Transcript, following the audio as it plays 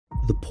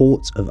The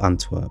port of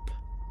Antwerp.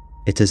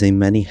 It is a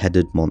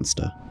many-headed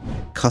monster.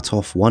 Cut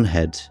off one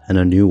head and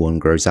a new one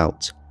grows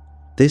out.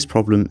 This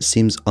problem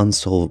seems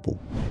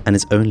unsolvable and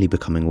is only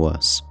becoming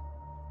worse.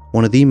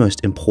 One of the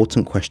most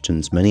important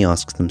questions many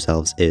ask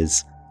themselves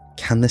is,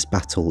 can this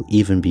battle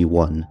even be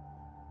won?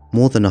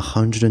 More than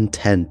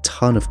 110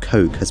 tonnes of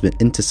coke has been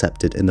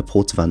intercepted in the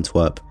port of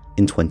Antwerp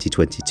in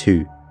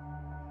 2022.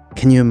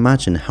 Can you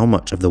imagine how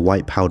much of the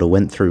white powder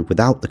went through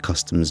without the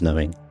customs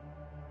knowing?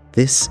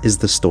 This is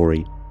the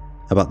story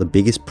about the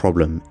biggest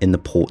problem in the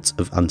port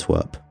of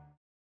Antwerp.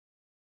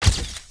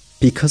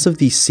 Because of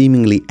the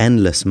seemingly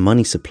endless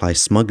money supply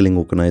smuggling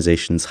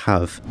organisations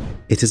have,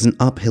 it is an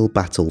uphill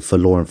battle for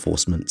law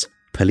enforcement,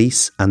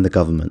 police and the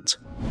government.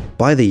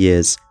 By the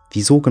years,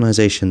 these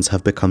organisations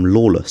have become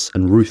lawless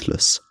and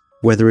ruthless.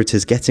 Whether it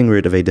is getting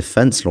rid of a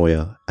defence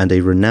lawyer and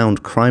a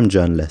renowned crime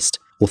journalist,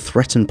 or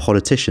threaten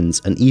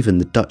politicians and even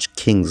the Dutch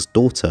king's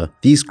daughter,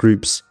 these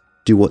groups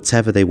do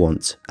whatever they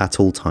want at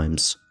all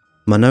times.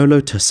 Manolo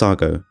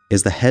Tersago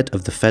is the head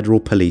of the federal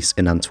police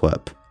in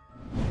Antwerp.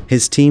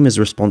 His team is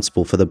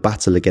responsible for the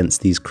battle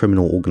against these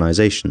criminal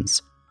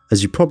organisations.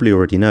 As you probably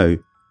already know,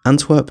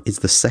 Antwerp is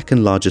the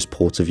second largest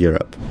port of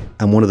Europe,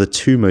 and one of the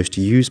two most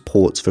used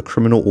ports for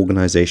criminal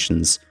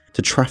organisations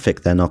to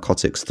traffic their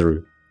narcotics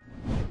through.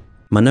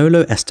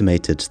 Manolo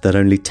estimated that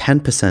only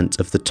 10%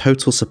 of the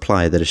total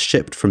supply that is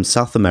shipped from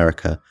South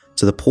America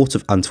to the port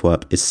of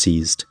Antwerp is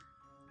seized,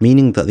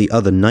 meaning that the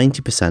other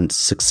 90%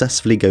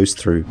 successfully goes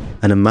through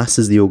and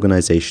amasses the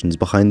organisations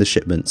behind the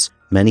shipments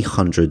many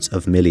hundreds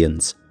of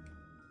millions.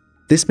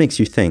 This makes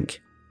you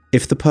think,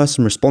 if the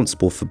person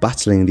responsible for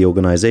battling the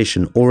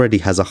organisation already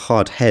has a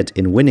hard head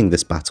in winning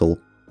this battle,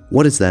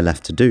 what is there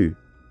left to do?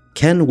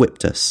 Ken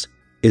Wiptus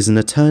is an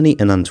attorney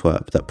in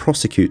Antwerp that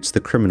prosecutes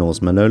the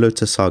criminals Manolo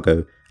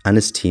Tersago and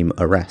his team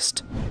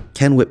arrest.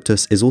 Ken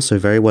Wiptus is also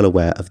very well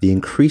aware of the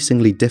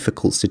increasingly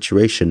difficult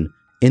situation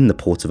in the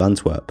port of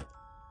Antwerp.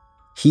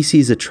 He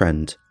sees a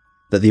trend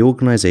that the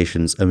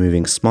organisations are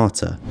moving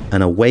smarter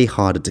and are way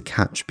harder to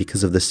catch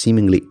because of the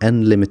seemingly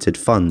unlimited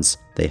funds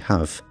they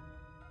have.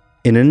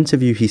 In an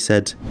interview he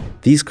said,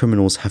 "These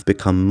criminals have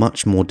become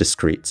much more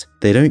discreet.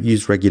 They don't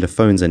use regular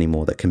phones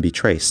anymore that can be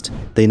traced.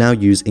 They now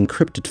use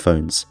encrypted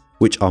phones,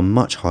 which are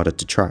much harder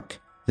to track.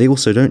 They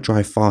also don't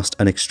drive fast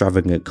and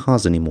extravagant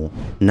cars anymore.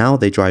 Now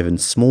they drive in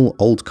small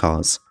old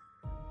cars.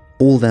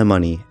 All their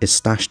money is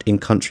stashed in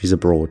countries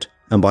abroad,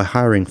 and by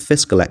hiring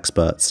fiscal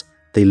experts,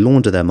 they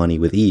launder their money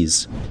with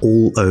ease."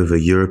 All over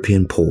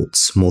European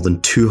ports, more than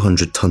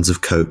 200 tons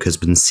of coke has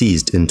been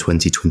seized in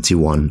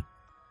 2021.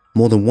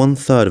 More than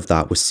 1/3 of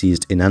that was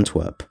seized in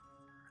Antwerp.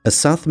 As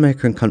South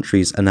American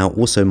countries are now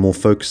also more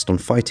focused on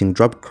fighting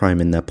drug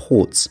crime in their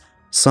ports,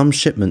 some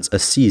shipments are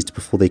seized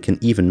before they can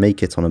even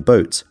make it on a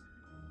boat.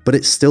 But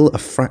it's still a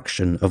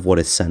fraction of what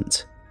is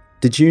sent.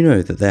 Did you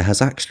know that there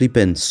has actually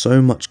been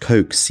so much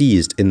coke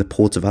seized in the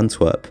port of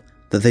Antwerp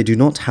that they do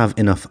not have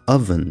enough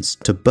ovens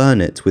to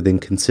burn it within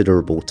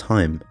considerable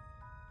time?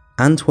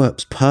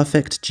 Antwerp's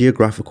perfect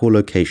geographical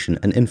location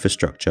and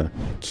infrastructure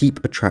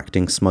keep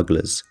attracting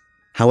smugglers.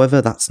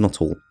 However, that's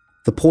not all.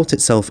 The port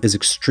itself is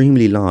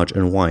extremely large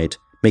and wide,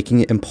 making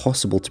it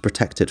impossible to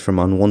protect it from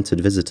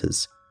unwanted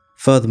visitors.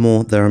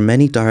 Furthermore, there are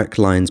many direct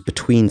lines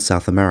between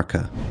South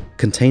America.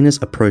 Containers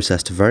are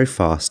processed very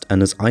fast,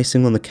 and as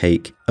icing on the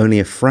cake, only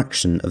a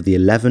fraction of the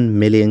 11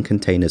 million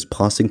containers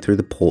passing through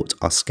the port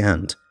are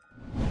scanned,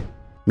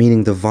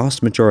 meaning the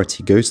vast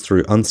majority goes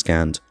through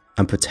unscanned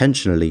and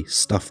potentially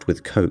stuffed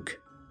with coke.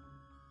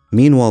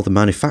 Meanwhile, the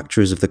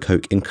manufacturers of the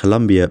coke in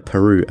Colombia,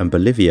 Peru and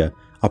Bolivia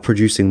are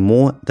producing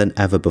more than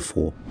ever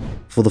before.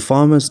 For the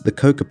farmers, the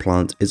coca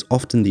plant is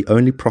often the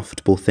only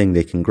profitable thing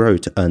they can grow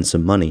to earn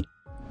some money.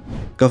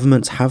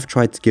 Governments have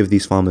tried to give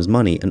these farmers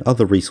money and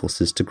other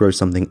resources to grow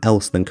something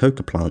else than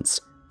coca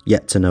plants,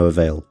 yet to no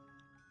avail.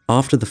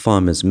 After the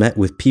farmers met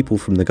with people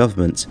from the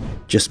government,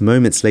 just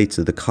moments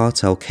later the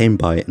cartel came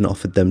by and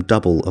offered them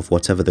double of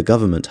whatever the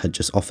government had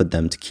just offered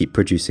them to keep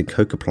producing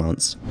coca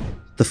plants.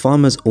 The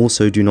farmers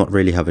also do not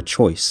really have a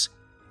choice,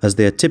 as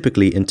they are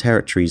typically in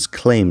territories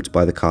claimed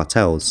by the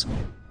cartels.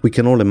 We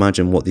can all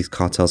imagine what these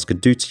cartels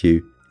could do to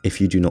you if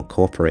you do not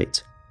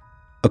cooperate.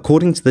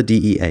 According to the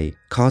DEA,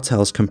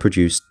 cartels can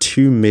produce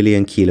 2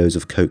 million kilos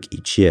of coke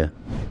each year.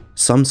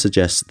 Some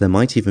suggest there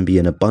might even be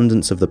an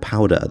abundance of the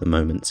powder at the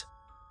moment.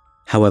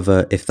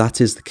 However, if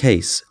that is the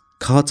case,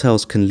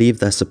 cartels can leave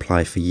their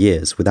supply for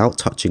years without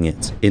touching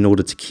it in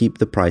order to keep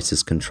the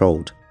prices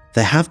controlled.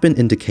 There have been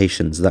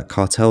indications that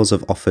cartels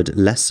have offered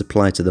less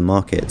supply to the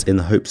market in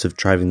the hopes of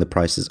driving the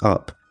prices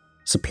up.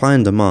 Supply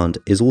and demand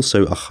is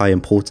also a high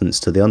importance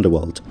to the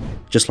underworld,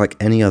 just like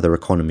any other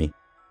economy.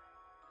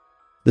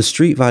 The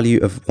street value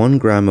of 1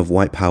 gram of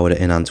white powder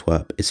in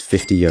Antwerp is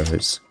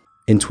 €50.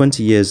 In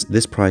 20 years,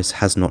 this price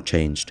has not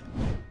changed.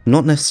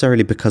 Not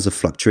necessarily because of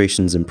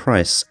fluctuations in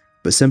price,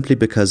 but simply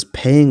because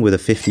paying with a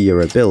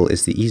 €50 bill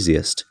is the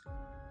easiest.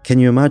 Can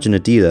you imagine a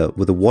dealer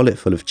with a wallet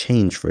full of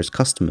change for his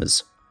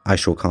customers? I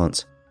sure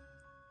can't.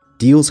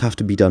 Deals have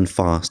to be done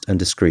fast and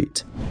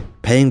discreet.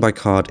 Paying by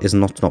card is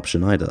not an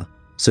option either.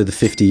 so the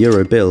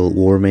 €50 bill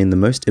will remain the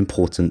most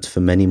important for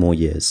many more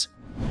years.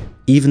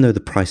 Even though the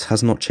price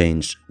has not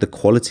changed, the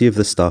quality of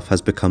the stuff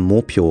has become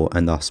more pure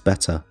and thus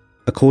better.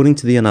 According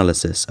to the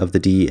analysis of the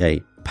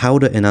DEA,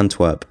 powder in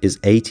Antwerp is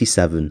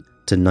 87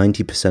 to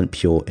 90%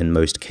 pure in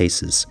most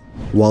cases.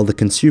 While the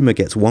consumer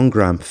gets 1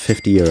 gram for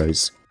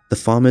 €50, the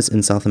farmers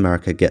in South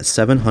America get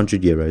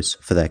 €700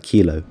 for their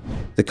kilo.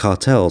 The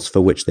cartels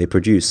for which they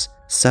produce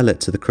sell it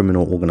to the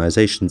criminal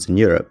organizations in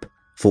Europe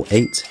for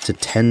 €8,000 to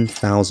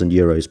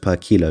 €10,000 per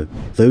kilo.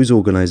 Those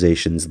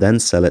organizations then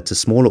sell it to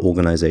smaller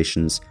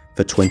organizations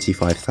for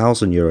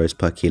 €25,000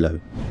 per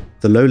kilo.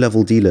 The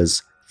low-level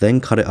dealers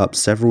then cut it up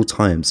several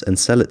times and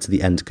sell it to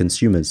the end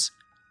consumers.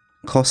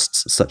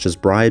 Costs such as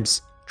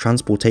bribes,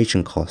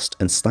 transportation cost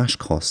and stash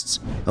costs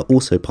are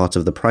also part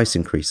of the price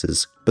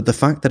increases, but the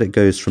fact that it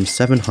goes from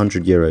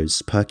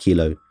 €700 per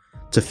kilo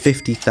to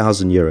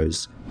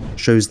 €50,000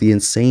 shows the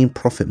insane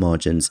profit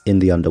margins in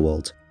the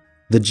underworld.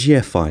 The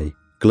GFI,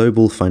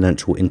 Global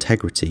Financial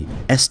Integrity,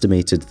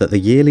 estimated that the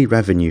yearly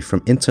revenue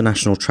from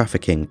international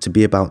trafficking to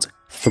be about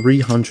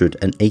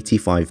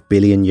 €385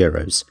 billion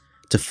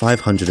to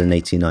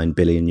 €589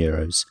 billion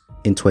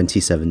in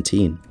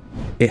 2017.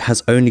 It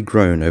has only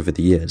grown over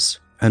the years,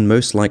 and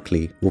most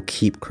likely will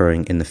keep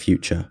growing in the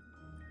future.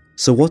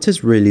 So what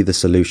is really the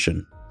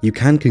solution? You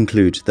can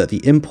conclude that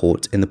the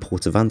import in the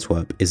port of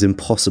Antwerp is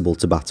impossible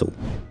to battle.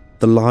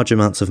 The large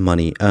amounts of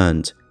money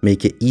earned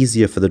make it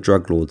easier for the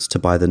drug lords to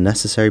buy the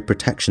necessary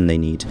protection they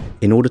need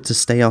in order to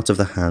stay out of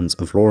the hands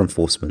of law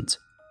enforcement.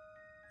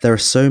 There are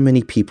so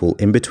many people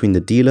in between the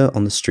dealer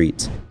on the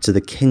street to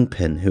the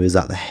kingpin who is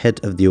at the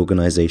head of the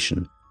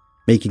organization,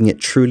 making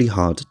it truly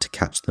hard to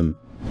catch them.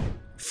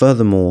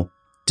 Furthermore,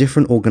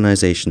 different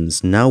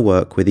organizations now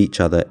work with each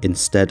other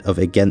instead of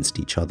against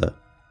each other,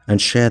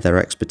 and share their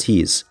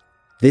expertise.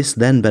 This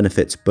then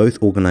benefits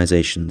both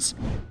organizations,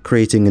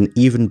 creating an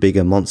even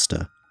bigger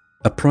monster.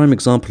 A prime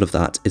example of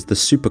that is the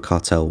super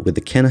cartel with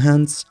the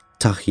Kinahans,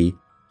 Tachi,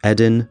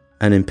 Edin,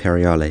 and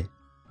Imperiale.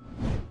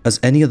 As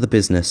any other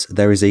business,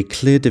 there is a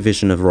clear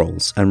division of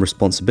roles and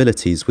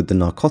responsibilities with the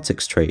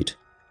narcotics trade.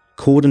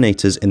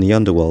 Coordinators in the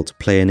underworld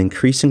play an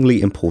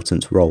increasingly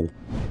important role.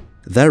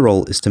 Their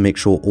role is to make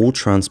sure all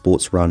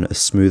transports run as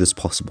smooth as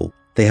possible.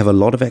 They have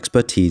a lot of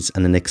expertise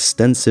and an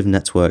extensive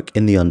network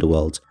in the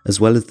underworld, as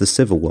well as the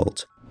civil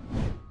world.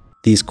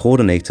 These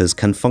coordinators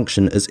can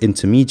function as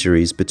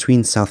intermediaries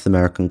between South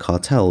American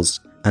cartels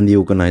and the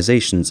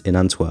organizations in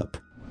Antwerp.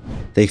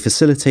 They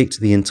facilitate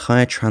the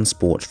entire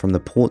transport from the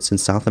ports in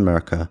South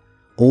America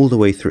all the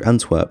way through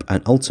Antwerp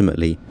and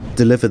ultimately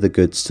deliver the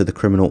goods to the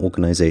criminal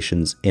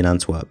organizations in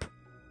Antwerp.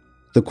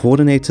 The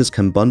coordinators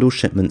can bundle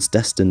shipments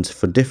destined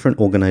for different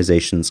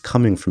organizations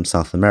coming from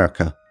South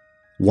America.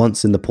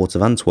 Once in the port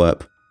of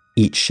Antwerp,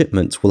 each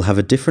shipment will have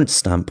a different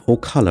stamp or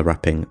color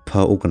wrapping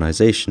per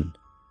organization.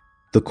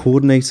 The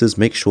coordinators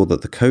make sure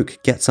that the coke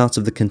gets out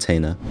of the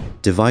container,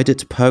 divide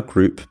it per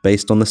group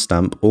based on the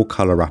stamp or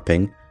color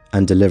wrapping,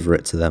 and deliver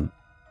it to them.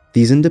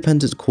 These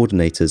independent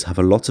coordinators have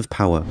a lot of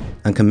power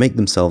and can make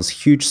themselves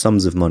huge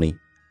sums of money.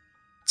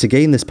 To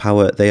gain this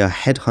power, they are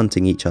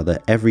headhunting each other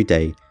every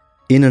day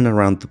in and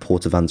around the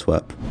port of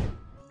Antwerp.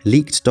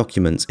 Leaked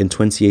documents in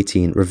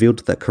 2018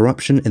 revealed that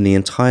corruption in the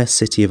entire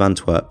city of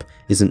Antwerp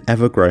is an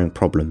ever-growing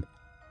problem.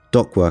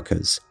 Dock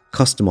workers,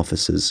 custom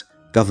officers,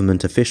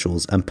 government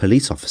officials and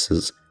police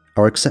officers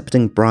are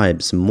accepting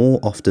bribes more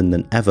often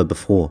than ever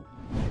before.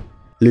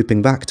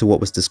 Looping back to what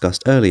was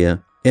discussed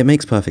earlier, it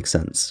makes perfect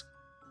sense.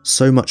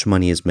 So much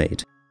money is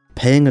made.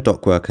 Paying a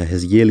dock worker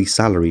his yearly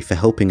salary for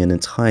helping an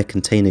entire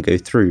container go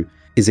through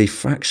is a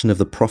fraction of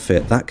the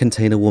profit that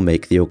container will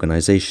make the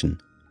organization.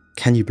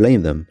 Can you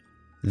blame them?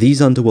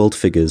 These underworld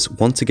figures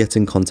want to get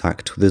in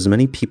contact with as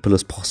many people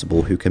as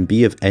possible who can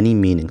be of any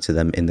meaning to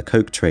them in the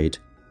coke trade.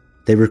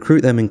 They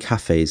recruit them in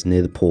cafes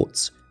near the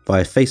ports,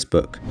 via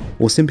Facebook,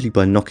 or simply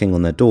by knocking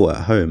on their door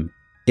at home.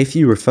 If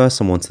you refer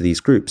someone to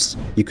these groups,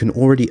 you can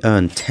already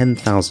earn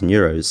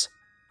 €10,000.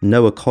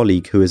 Know a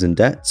colleague who is in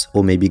debt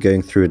or maybe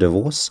going through a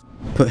divorce?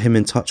 Put him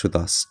in touch with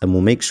us and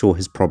we'll make sure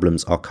his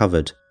problems are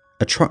covered.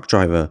 A truck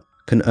driver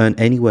can earn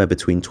anywhere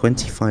between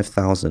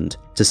 $25,000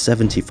 to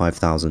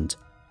 $75,000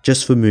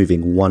 just for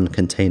moving one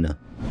container.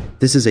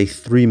 This is a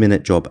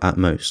 3-minute job at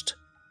most.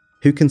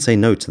 Who can say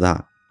no to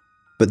that?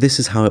 But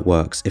this is how it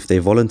works if they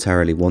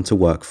voluntarily want to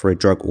work for a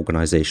drug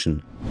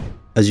organization.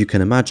 As you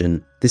can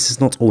imagine, this is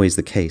not always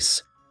the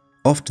case.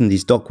 Often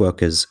these dock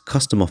workers,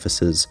 custom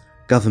officers,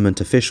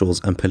 government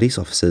officials and police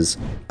officers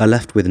are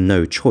left with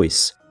no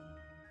choice.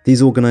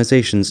 These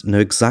organizations know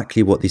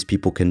exactly what these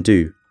people can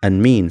do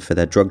and mean for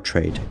their drug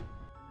trade.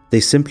 They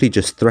simply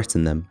just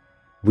threaten them.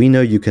 We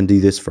know you can do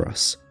this for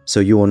us, so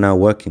you are now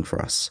working for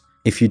us.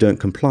 If you don't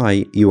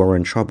comply, you are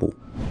in trouble.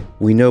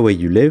 We know where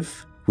you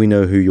live, we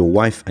know who your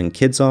wife and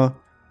kids are.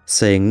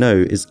 Saying no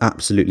is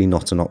absolutely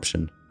not an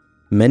option.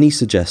 Many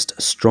suggest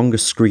a stronger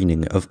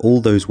screening of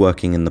all those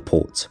working in the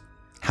port.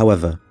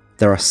 However,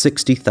 there are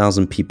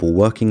 60,000 people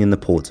working in the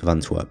port of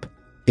Antwerp,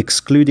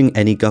 excluding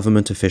any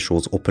government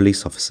officials or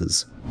police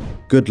officers.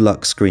 Good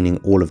luck screening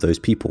all of those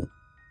people.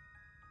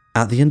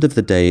 At the end of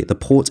the day, the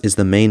port is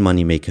the main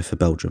moneymaker for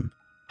Belgium.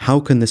 How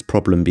can this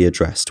problem be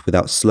addressed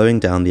without slowing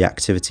down the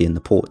activity in the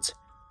port?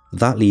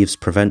 That leaves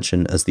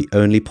prevention as the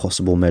only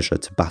possible measure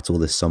to battle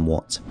this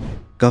somewhat.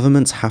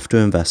 Governments have to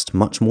invest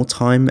much more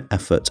time,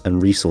 effort,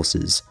 and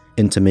resources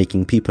into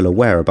making people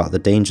aware about the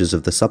dangers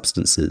of the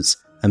substances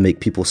and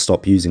make people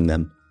stop using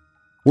them.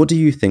 What do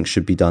you think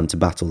should be done to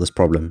battle this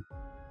problem?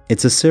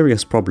 It's a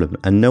serious problem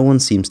and no one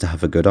seems to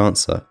have a good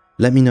answer.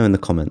 Let me know in the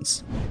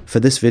comments. For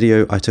this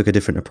video, I took a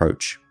different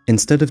approach.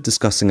 Instead of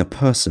discussing a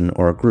person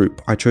or a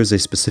group, I chose a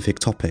specific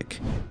topic.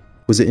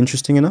 Was it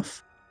interesting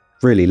enough?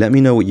 Really, let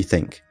me know what you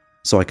think,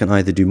 so I can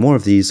either do more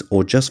of these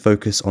or just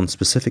focus on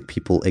specific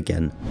people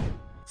again.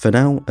 For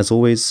now, as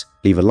always,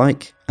 leave a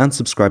like and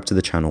subscribe to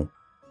the channel.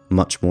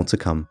 Much more to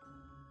come.